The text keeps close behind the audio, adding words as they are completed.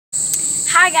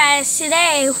Hi guys,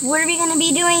 today what are we going to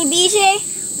be doing, BJ?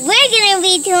 We're going to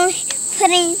be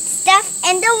putting stuff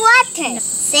in the water,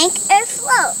 sink or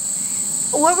float.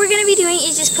 What we're going to be doing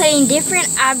is just putting different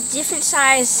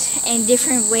size and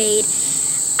different weight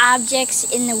objects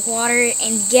in the water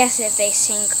and guess if they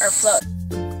sink or float.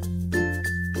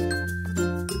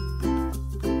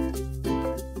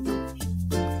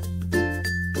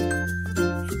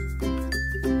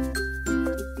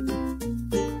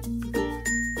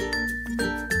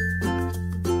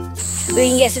 We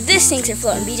can guess if this sinks or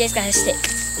float, and BJ's got his stick.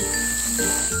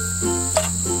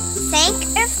 Sink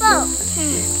or float?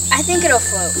 I think it'll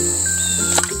float.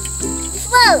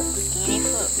 Float. And it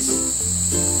floats.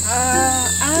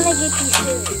 I'm gonna get these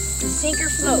scissors. Sink or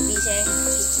float, BJ?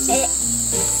 It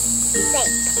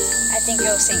sinks. I think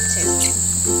it'll sink too.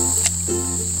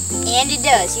 And it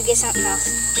does. You get something else.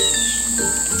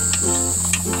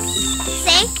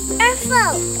 Sink or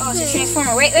float? Oh, it's a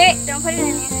transformer. Wait, don't put it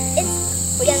in there.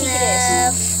 What do you think it is?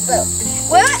 Float.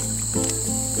 What?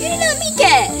 You didn't let me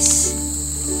guess.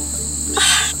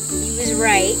 You was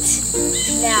right.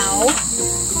 Now,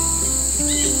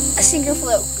 a sink or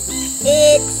float?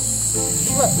 It's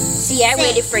float. See, I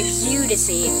waited for you to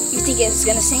see it. You think it's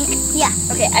gonna sink? Yeah.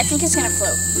 Okay, I think it's gonna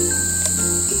float.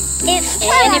 It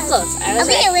floats. And it floats. I was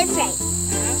right. It was right.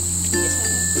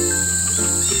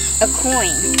 A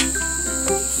coin.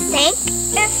 Sink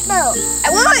or float?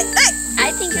 Wait.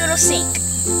 I think it'll sink.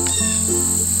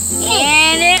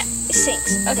 And it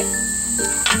sinks. Okay.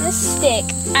 This stick,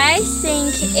 I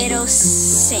think it'll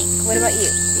sink. What about you?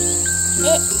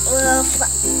 It will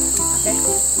float. Okay.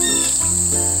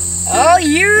 Oh,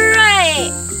 you're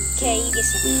right. Okay, you get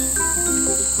some.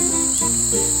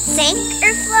 Sink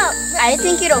or float? I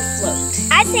think it'll float.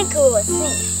 I think it will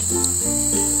sink.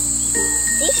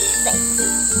 See?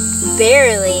 Sinks.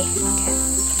 Barely. Okay.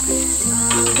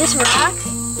 This rock,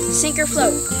 sink or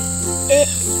float? It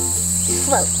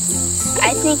floats.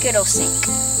 I think it'll sink.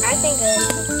 I think it'll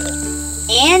sink.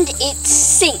 And it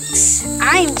sinks.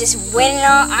 I'm just winning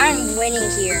I'm winning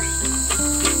here.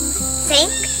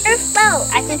 Sink or float?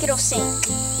 I think it'll sink.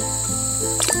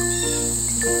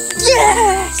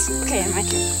 Yes! Okay, my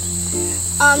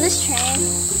turn. This train.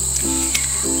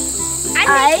 I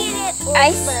think it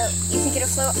will float. You think it'll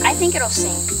float? I think it'll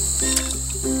sink.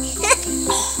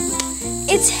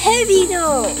 It's heavy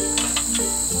though.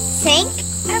 Sink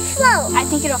or float? I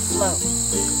think it'll float.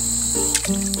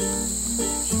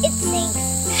 It sinks.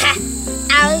 Ha!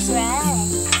 I was right.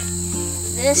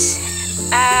 This,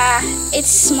 it's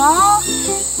small,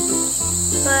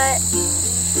 but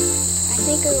I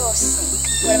think it will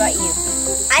sink. What about you?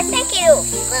 I think it will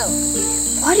float.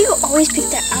 Why do you always pick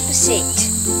the opposite?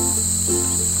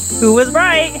 Who was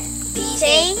right?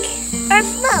 Sink or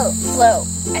float? Float.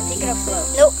 I think it'll float.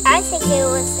 Nope, I think it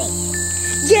will sink.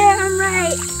 Yeah, I'm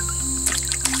right.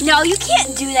 No, you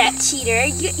can't do that, cheater.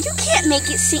 You can't make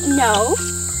it sink. No.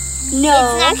 No.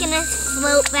 It's not gonna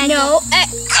float back No. up.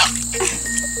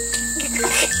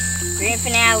 Grand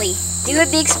finale. Do a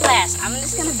big splash. I'm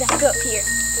just gonna back up here.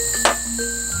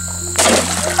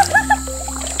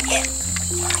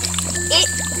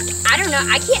 I don't know.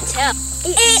 I can't tell.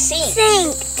 It sinks.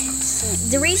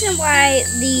 The reason why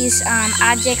these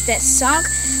objects that sunk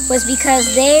was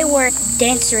because they were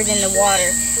denser than the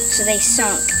water, so they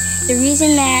sunk. The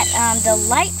reason that the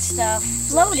light stuff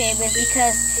floated was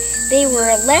because they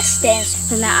were less dense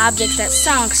than the objects that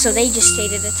sunk, so they just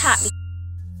stayed at the top.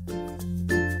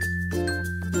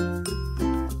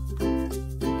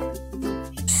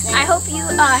 I hope you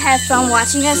had fun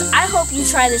watching us. I hope you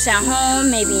try this at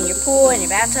home, maybe in your pool, in your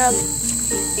bathtub.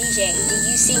 BJ, do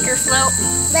you sink or float?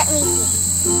 Let me see.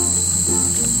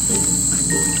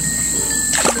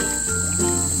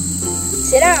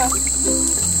 Sit down.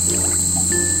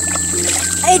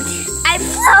 I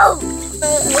float.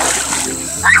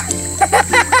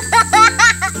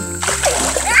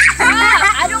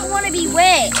 I don't want to be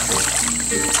wet.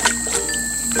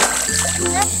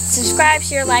 Subscribe,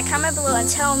 share, like, comment below, and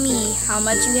tell me how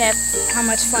much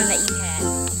fun that you had.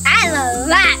 I had a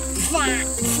lot of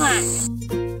fun.